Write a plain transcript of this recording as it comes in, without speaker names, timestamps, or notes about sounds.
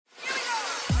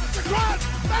the cross.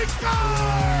 They score!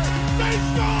 They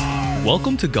score!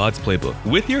 Welcome to God's Playbook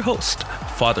with your host,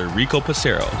 Father Rico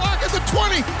Passero. Lock at the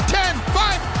 20, 10,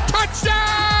 5,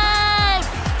 touchdown!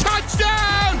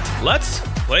 Touchdown! Let's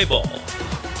play ball.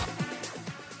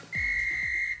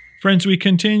 Friends, we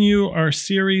continue our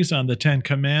series on the Ten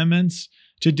Commandments.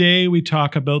 Today we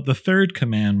talk about the third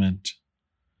commandment.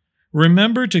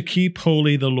 Remember to keep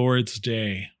holy the Lord's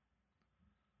day.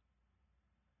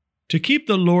 To keep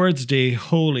the Lord's day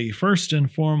holy, first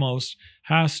and foremost,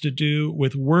 has to do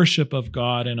with worship of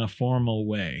God in a formal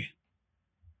way.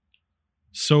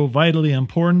 So vitally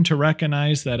important to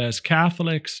recognize that as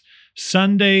Catholics,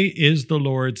 Sunday is the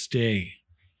Lord's day,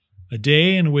 a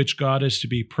day in which God is to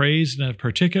be praised in a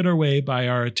particular way by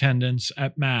our attendance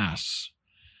at Mass.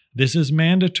 This is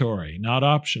mandatory, not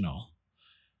optional.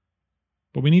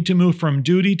 But we need to move from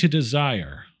duty to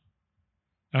desire.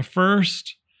 At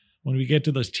first, when we get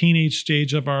to this teenage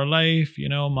stage of our life,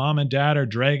 mom and dad are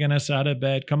dragging us out of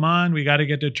bed. Come on, we got to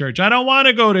get to church. I don't want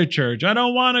to go to church. I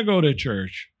don't want to go to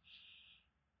church.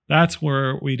 That's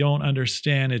where we don't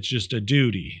understand it's just a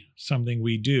duty, something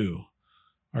we do.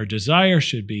 Our desire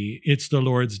should be, it's the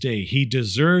Lord's day. He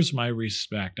deserves my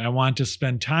respect. I want to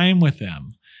spend time with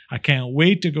him. I can't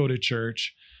wait to go to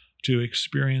church to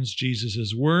experience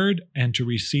Jesus' word and to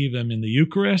receive him in the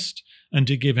Eucharist and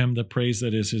to give him the praise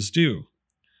that is his due.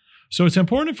 So it's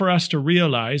important for us to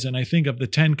realize, and I think of the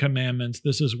Ten Commandments,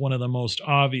 this is one of the most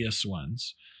obvious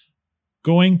ones,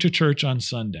 going to church on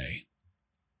Sunday.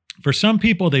 For some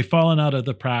people, they've fallen out of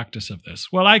the practice of this.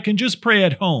 Well, I can just pray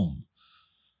at home.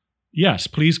 Yes,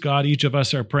 please God, each of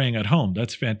us are praying at home.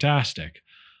 That's fantastic.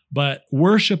 But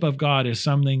worship of God is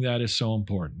something that is so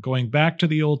important. Going back to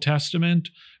the Old Testament,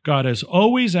 God has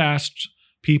always asked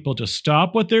people to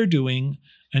stop what they're doing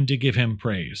and to give him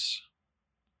praise.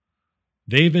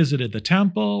 They visited the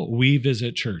temple, we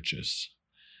visit churches.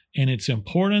 And it's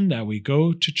important that we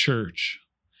go to church.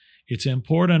 It's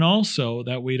important also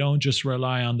that we don't just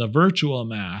rely on the virtual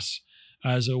Mass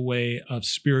as a way of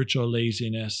spiritual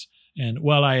laziness and,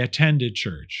 well, I attended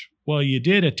church. Well, you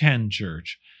did attend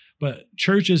church. But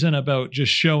church isn't about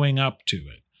just showing up to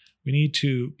it. We need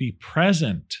to be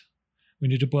present. We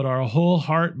need to put our whole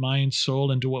heart, mind,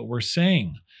 soul into what we're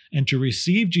saying. And to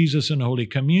receive Jesus in Holy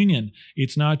Communion,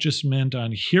 it's not just meant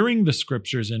on hearing the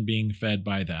scriptures and being fed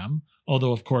by them,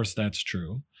 although of course that's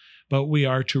true, but we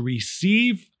are to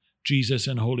receive Jesus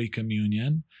in Holy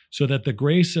Communion so that the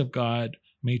grace of God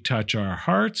may touch our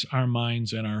hearts, our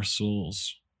minds, and our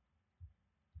souls.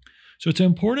 So it's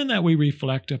important that we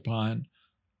reflect upon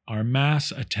our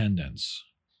Mass attendance.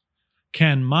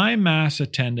 Can my Mass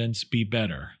attendance be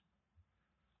better?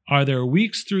 Are there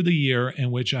weeks through the year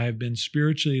in which I have been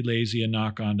spiritually lazy and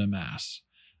not gone to Mass?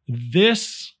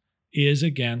 This is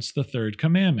against the third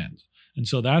commandment. And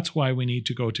so that's why we need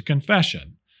to go to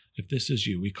confession. If this is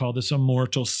you, we call this a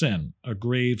mortal sin, a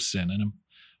grave sin, and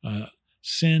a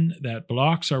sin that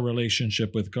blocks our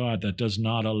relationship with God, that does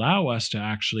not allow us to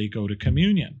actually go to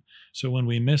communion. So when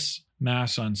we miss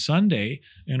Mass on Sunday,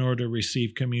 in order to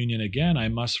receive communion again, I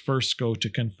must first go to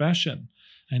confession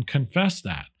and confess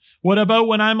that. What about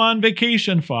when I'm on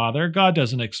vacation, Father? God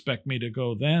doesn't expect me to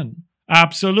go then.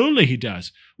 Absolutely he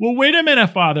does. Well, wait a minute,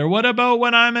 Father. What about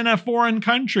when I'm in a foreign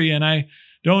country and I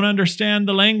don't understand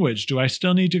the language? Do I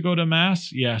still need to go to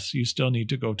Mass? Yes, you still need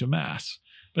to go to Mass.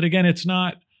 But again, it's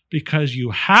not because you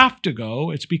have to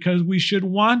go. It's because we should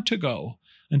want to go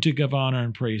and to give honor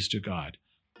and praise to God.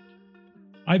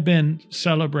 I've been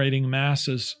celebrating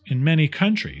Masses in many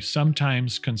countries,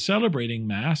 sometimes concelebrating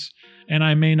Mass, and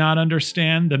I may not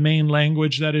understand the main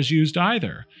language that is used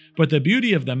either. But the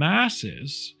beauty of the Mass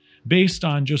is, based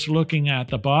on just looking at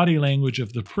the body language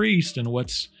of the priest and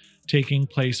what's taking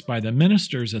place by the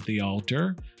ministers at the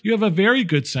altar, you have a very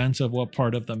good sense of what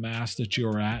part of the Mass that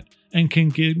you're at and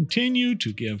can continue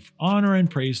to give honor and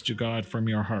praise to God from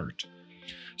your heart.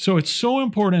 So it's so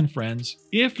important, friends,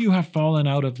 if you have fallen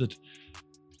out of the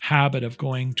habit of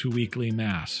going to weekly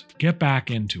Mass, get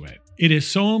back into it. It is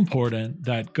so important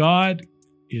that God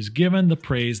is given the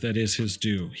praise that is his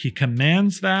due. He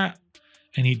commands that,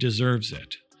 and he deserves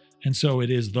it. And so it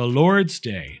is the Lord's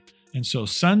day. And so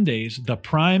Sundays, the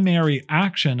primary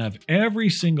action of every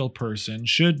single person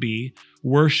should be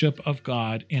worship of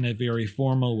God in a very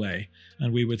formal way.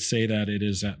 And we would say that it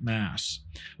is at Mass.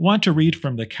 I want to read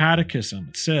from the Catechism.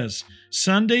 It says,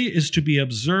 Sunday is to be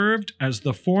observed as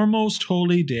the foremost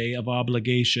holy day of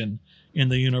obligation in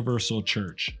the universal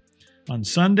church. On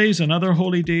Sundays and other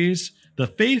holy days, the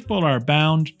faithful are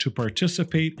bound to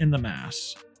participate in the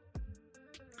Mass.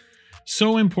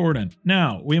 So important.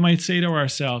 Now, we might say to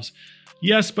ourselves,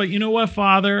 yes, but you know what,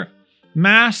 Father?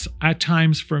 Mass at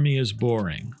times for me is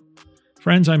boring.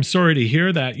 Friends, I'm sorry to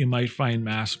hear that you might find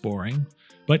Mass boring,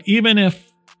 but even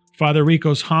if Father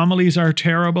Rico's homilies are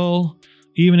terrible,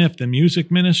 even if the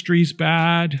music ministry's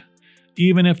bad,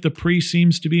 even if the priest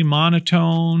seems to be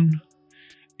monotone,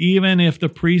 even if the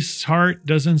priest's heart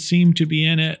doesn't seem to be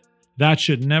in it, that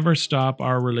should never stop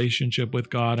our relationship with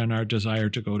God and our desire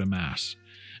to go to Mass.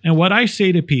 And what I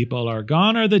say to people are,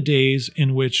 gone are the days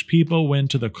in which people went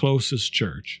to the closest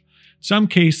church. Some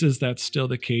cases, that's still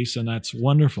the case, and that's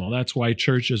wonderful. That's why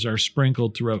churches are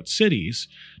sprinkled throughout cities,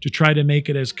 to try to make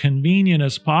it as convenient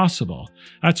as possible.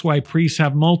 That's why priests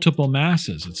have multiple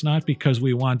Masses. It's not because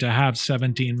we want to have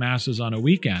 17 Masses on a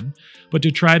weekend, but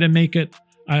to try to make it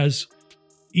as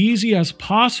easy as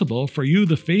possible for you,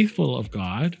 the faithful of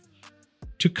God,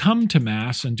 to come to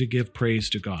Mass and to give praise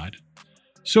to God.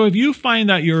 So if you find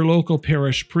that your local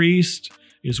parish priest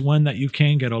is one that you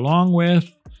can't get along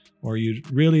with, or you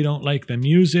really don't like the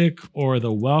music or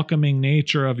the welcoming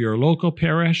nature of your local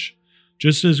parish,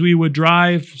 just as we would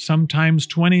drive sometimes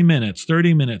 20 minutes,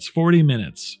 30 minutes, 40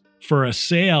 minutes for a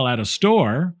sale at a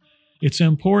store, it's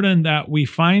important that we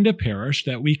find a parish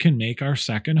that we can make our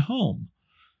second home.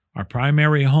 Our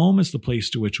primary home is the place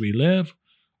to which we live.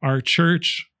 Our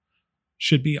church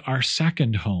should be our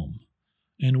second home,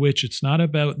 in which it's not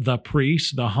about the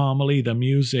priest, the homily, the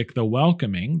music, the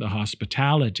welcoming, the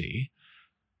hospitality,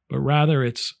 but rather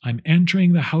it's, I'm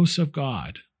entering the house of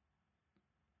God.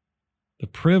 The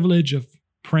privilege of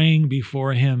praying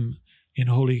before Him in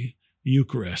Holy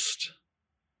Eucharist,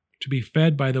 to be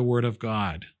fed by the Word of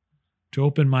God, to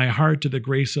open my heart to the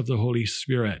grace of the Holy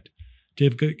Spirit, to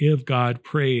give God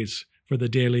praise for the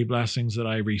daily blessings that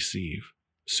I receive.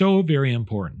 So very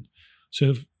important. So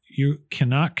if you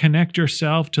cannot connect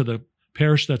yourself to the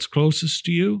parish that's closest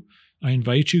to you, I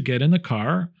invite you, get in the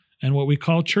car and what we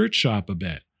call church shop a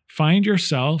bit. Find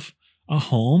yourself a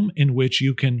home in which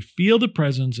you can feel the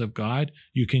presence of God,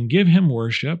 you can give Him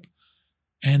worship,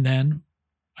 and then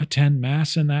attend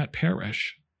Mass in that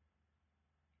parish.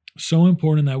 So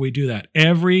important that we do that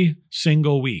every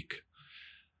single week.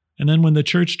 And then when the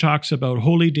church talks about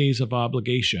holy days of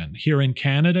obligation, here in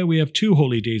Canada, we have 2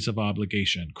 holy days of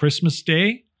obligation, Christmas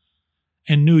Day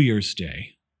and New Year's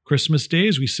Day. Christmas Day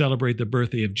is we celebrate the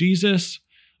birthday of Jesus.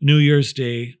 New Year's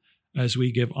Day as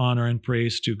we give honor and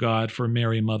praise to God for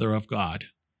Mary, Mother of God.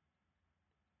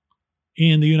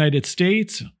 In the United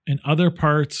States and other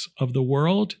parts of the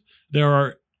world, there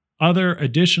are other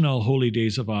additional holy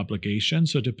days of obligation.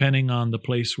 So depending on the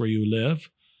place where you live,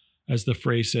 as the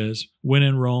phrase says, when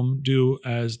in Rome, do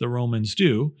as the Romans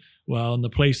do. Well, in the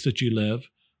place that you live,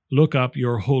 look up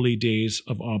your holy days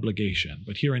of obligation.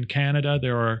 But here in Canada,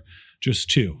 there are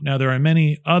just 2. Now, there are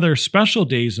many other special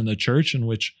days in the church in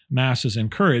which Mass is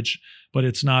encouraged, but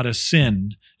it's not a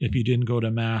sin if you didn't go to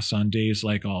Mass on days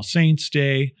like All Saints'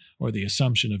 Day or the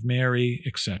Assumption of Mary,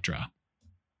 etc.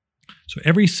 So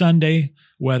every Sunday,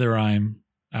 whether I'm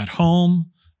at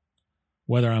home,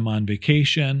 whether I'm on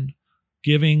vacation,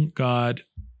 giving God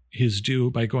His due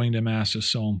by going to Mass is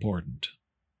so important.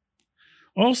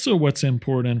 Also, what's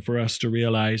important for us to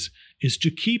realize is to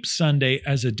keep Sunday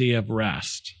as a day of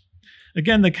rest.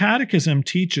 Again, the Catechism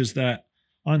teaches that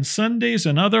on Sundays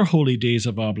and other holy days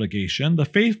of obligation, the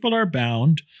faithful are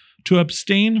bound to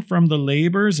abstain from the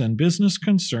labors and business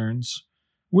concerns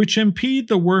which impede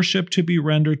the worship to be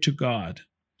rendered to God,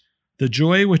 the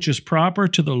joy which is proper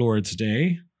to the Lord's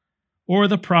Day, or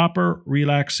the proper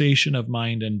relaxation of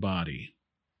mind and body.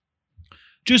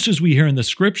 Just as we hear in the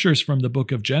scriptures from the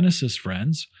book of Genesis,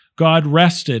 friends, God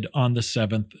rested on the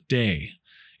 7th day.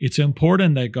 It's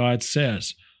important that God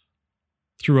says,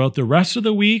 throughout the rest of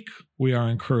the week, we are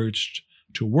encouraged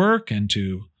to work and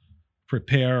to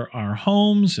prepare our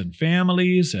homes and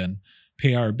families and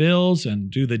pay our bills and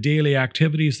do the daily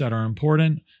activities that are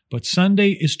important. But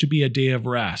Sunday is to be a day of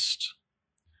rest.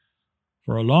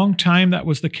 For a long time, that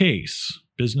was the case.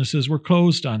 Businesses were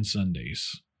closed on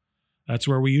Sundays. That's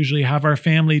where we usually have our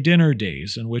family dinner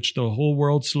days in which the whole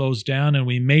world slows down and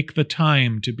we make the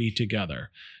time to be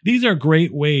together. These are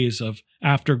great ways of,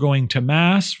 after going to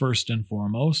Mass, first and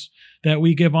foremost, that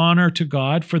we give honor to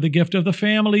God for the gift of the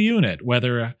family unit,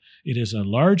 whether it is a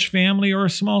large family or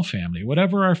a small family.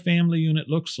 Whatever our family unit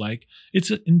looks like,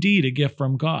 it's indeed a gift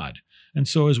from God. And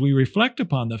so as we reflect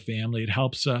upon the family, it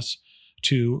helps us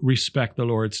to respect the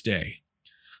Lord's Day.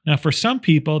 Now, for some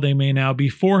people, they may now be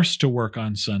forced to work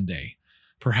on Sunday.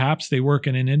 Perhaps they work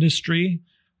in an industry.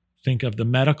 Think of the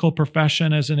medical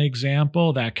profession as an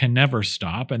example. That can never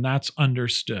stop, and that's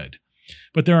understood.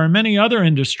 But there are many other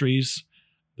industries,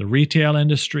 the retail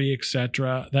industry,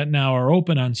 etc., that now are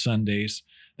open on Sundays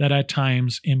that at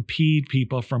times impede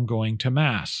people from going to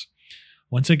Mass.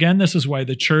 Once again, this is why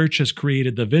the church has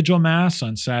created the Vigil Mass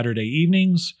on Saturday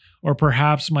evenings, or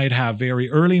perhaps might have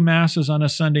very early Masses on a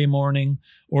Sunday morning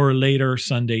or later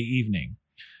Sunday evening.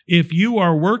 If you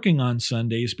are working on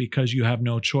Sundays because you have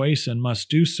no choice and must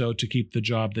do so to keep the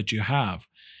job that you have,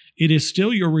 it is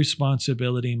still your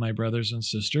responsibility, my brothers and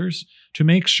sisters, to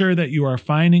make sure that you are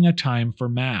finding a time for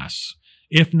Mass.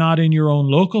 If not in your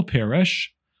own local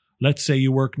parish, let's say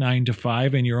you work 9 to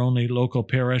 5 and your only local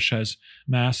parish has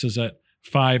Masses at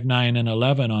 5, 9, and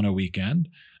 11 on a weekend,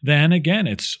 then again,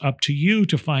 it's up to you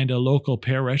to find a local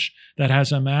parish that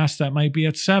has a Mass that might be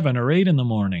at 7 or 8 in the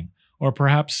morning, or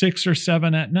perhaps 6 or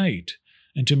 7 at night,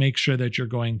 and to make sure that you're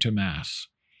going to Mass.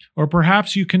 Or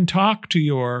perhaps you can talk to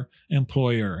your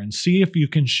employer and see if you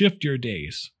can shift your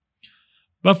days.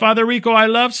 But Father Rico, I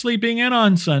love sleeping in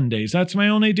on Sundays. That's my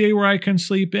only day where I can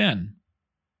sleep in.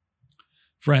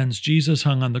 Friends, Jesus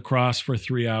hung on the cross for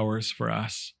 3 hours for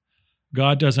us.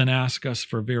 God doesn't ask us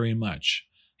for very much.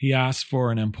 He asks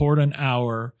for an important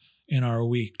hour in our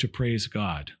week to praise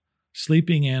God.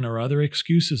 Sleeping in or other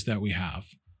excuses that we have,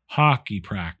 hockey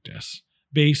practice,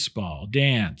 baseball,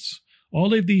 dance,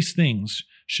 all of these things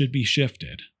should be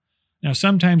shifted. Now,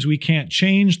 sometimes we can't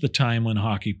change the time when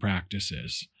hockey practice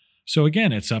is. So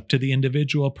again, it's up to the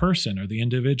individual person or the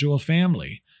individual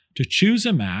family to choose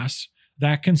a Mass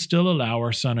that can still allow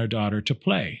our son or daughter to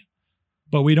play.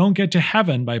 But we don't get to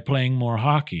heaven by playing more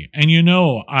hockey. And you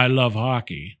know I love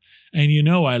hockey. And you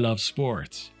know I love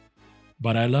sports.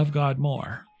 But I love God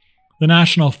more. The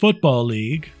National Football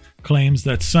League claims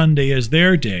that Sunday is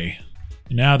their day.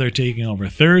 Now they're taking over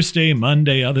Thursday,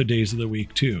 Monday, other days of the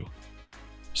week too.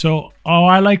 So,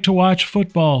 I like to watch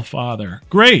football, Father.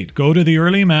 Great, go to the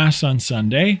early Mass on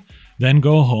Sunday, then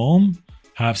go home,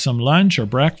 have some lunch or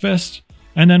breakfast,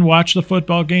 and then watch the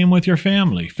football game with your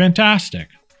family. Fantastic.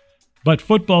 But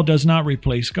football does not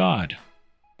replace God.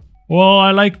 Well,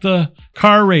 I like the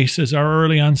car races are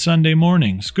early on Sunday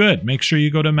mornings. Good. Make sure you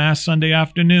go to Mass Sunday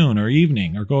afternoon or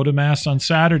evening, or go to Mass on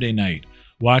Saturday night.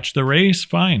 Watch the race,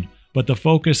 fine. But the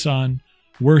focus on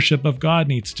worship of God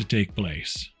needs to take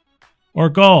place. Or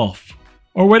golf,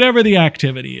 or whatever the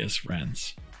activity is,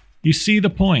 friends. You see the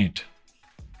point.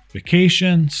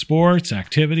 Vacation, sports,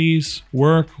 activities,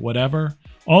 work, whatever.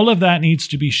 All of that needs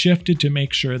to be shifted to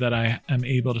make sure that I am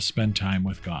able to spend time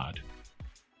with God.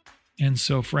 And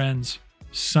so, friends,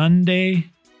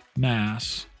 Sunday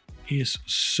Mass is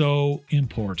so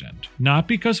important. Not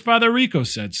because Father Rico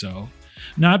said so,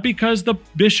 not because the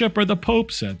bishop or the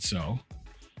pope said so.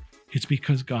 It's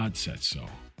because God said so.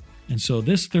 And so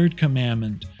this third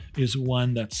commandment is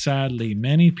one that sadly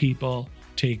many people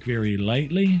take very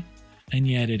lightly, and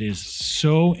yet it is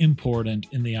so important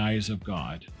in the eyes of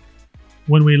God.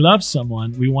 When we love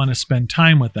someone, we want to spend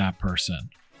time with that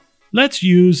person. Let's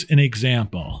use an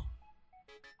example.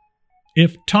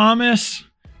 If Thomas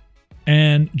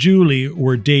and Julie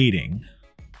were dating,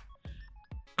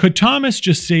 could Thomas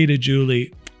just say to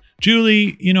Julie,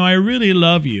 I really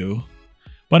love you,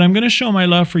 but I'm going to show my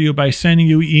love for you by sending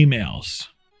you emails.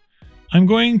 I'm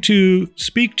going to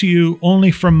speak to you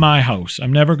only from my house.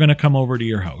 I'm never going to come over to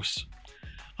your house.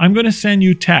 I'm going to send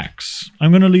you texts.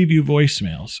 I'm going to leave you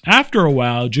voicemails. After a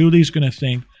while, Julie's going to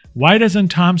think, why doesn't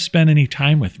Tom spend any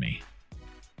time with me?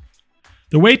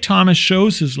 The way Thomas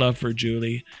shows his love for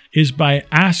Julie is by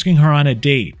asking her on a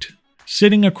date,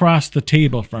 sitting across the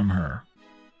table from her,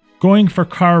 going for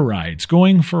car rides,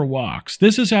 going for walks.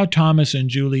 This is how Thomas and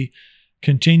Julie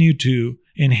continue to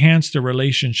enhance the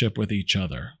relationship with each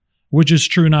other, which is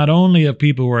true not only of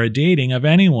people who are dating, of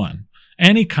anyone,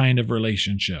 any kind of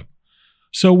relationship.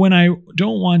 So when I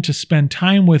don't want to spend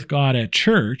time with God at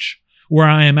church, where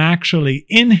I am actually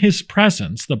in His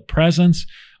presence, the presence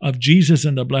of Jesus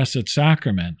in the Blessed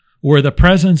Sacrament, where the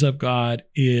presence of God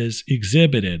is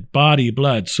exhibited, body,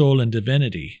 blood, soul, and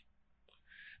divinity,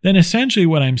 then essentially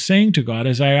what I'm saying to God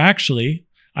is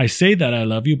I say that I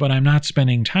love you, but I'm not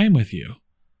spending time with you.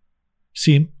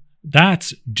 See,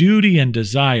 that's duty and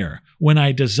desire. When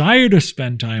I desire to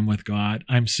spend time with God,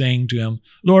 I'm saying to Him,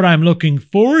 Lord, I'm looking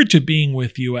forward to being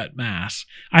with you at Mass.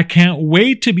 I can't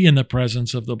wait to be in the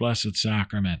presence of the Blessed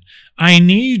Sacrament. I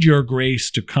need your grace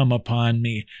to come upon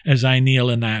me as I kneel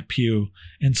in that pew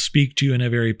and speak to you in a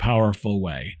very powerful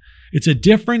way. It's a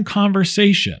different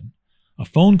conversation. A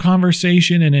phone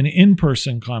conversation and an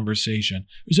in-person conversation.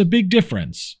 There's a big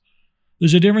difference.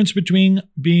 There's a difference between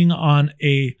being on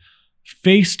a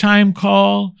FaceTime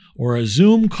call or a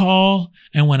Zoom call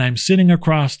and when I'm sitting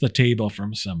across the table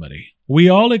from somebody. We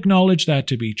all acknowledge that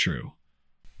to be true.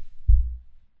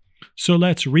 So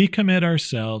let's recommit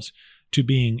ourselves to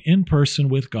being in person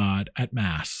with God at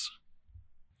Mass.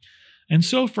 And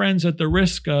so, friends, at the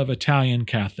risk of Italian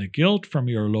Catholic guilt from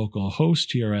your local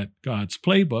host here at God's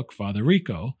Playbook, Father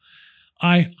Rico,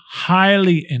 I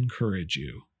highly encourage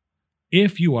you,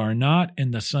 if you are not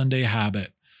in the Sunday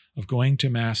habit of going to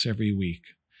Mass every week,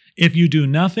 if you do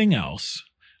nothing else,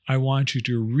 I want you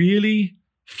to really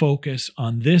focus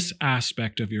on this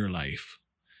aspect of your life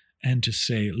and to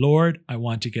say, Lord, I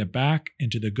want to get back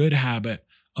into the good habit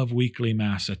of weekly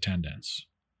Mass attendance.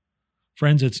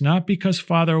 Friends, it's not because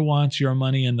Father wants your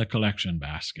money in the collection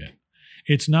basket.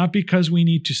 It's not because we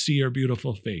need to see your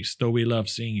beautiful face, though we love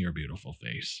seeing your beautiful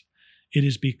face. It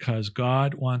is because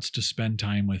God wants to spend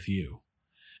time with you,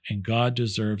 and God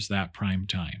deserves that prime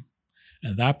time.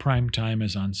 And that prime time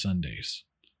is on Sundays.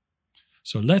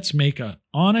 So let's make an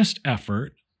honest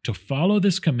effort to follow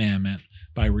this commandment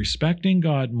by respecting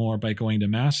God more by going to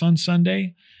Mass on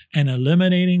Sunday and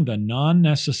eliminating the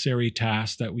non-necessary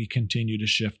tasks that we continue to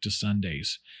shift to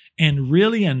Sundays, and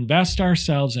really invest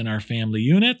ourselves in our family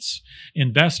units,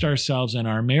 invest ourselves in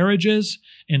our marriages,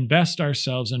 invest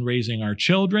ourselves in raising our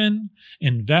children,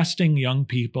 investing young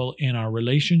people in our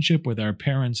relationship with our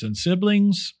parents and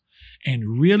siblings,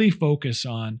 and really focus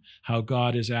on how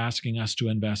God is asking us to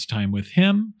invest time with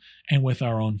Him and with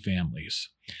our own families.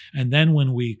 And then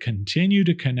when we continue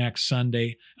to connect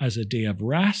Sunday as a day of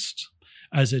rest,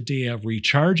 as a day of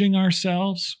recharging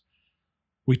ourselves,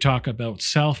 we talk about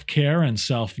self-care and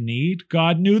self-need.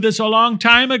 God knew this a long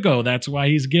time ago. That's why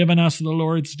He's given us the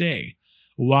Lord's Day.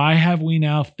 Why have we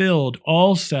now filled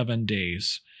all 7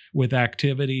 days with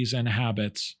activities and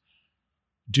habits,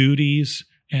 duties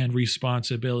and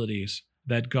responsibilities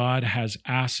that God has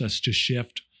asked us to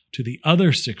shift to the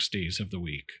other 6 days of the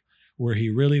week, where He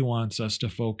really wants us to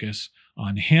focus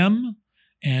on Him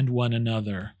and one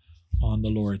another on the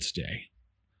Lord's Day?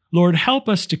 Lord, help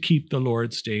us to keep the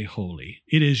Lord's Day holy.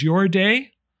 It is your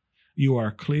day. You are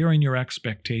clear in your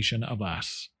expectation of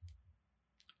us.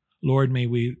 Lord, may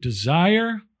we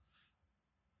desire,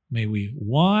 may we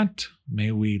want,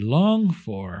 may we long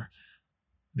for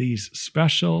these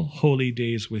special holy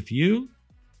days with you,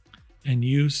 and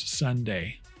use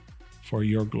Sunday for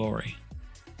your glory.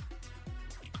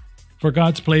 For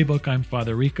God's Playbook, I'm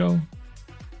Father Rico.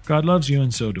 God loves you,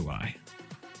 and so do I.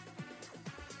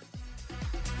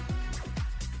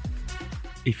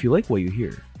 If you like what you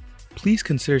hear, please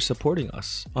consider supporting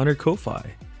us on our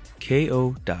Ko-Fi,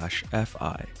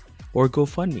 Ko-Fi, or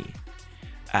GoFundMe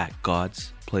at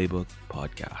God's Playbook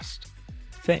Podcast.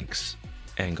 Thanks,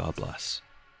 and God bless.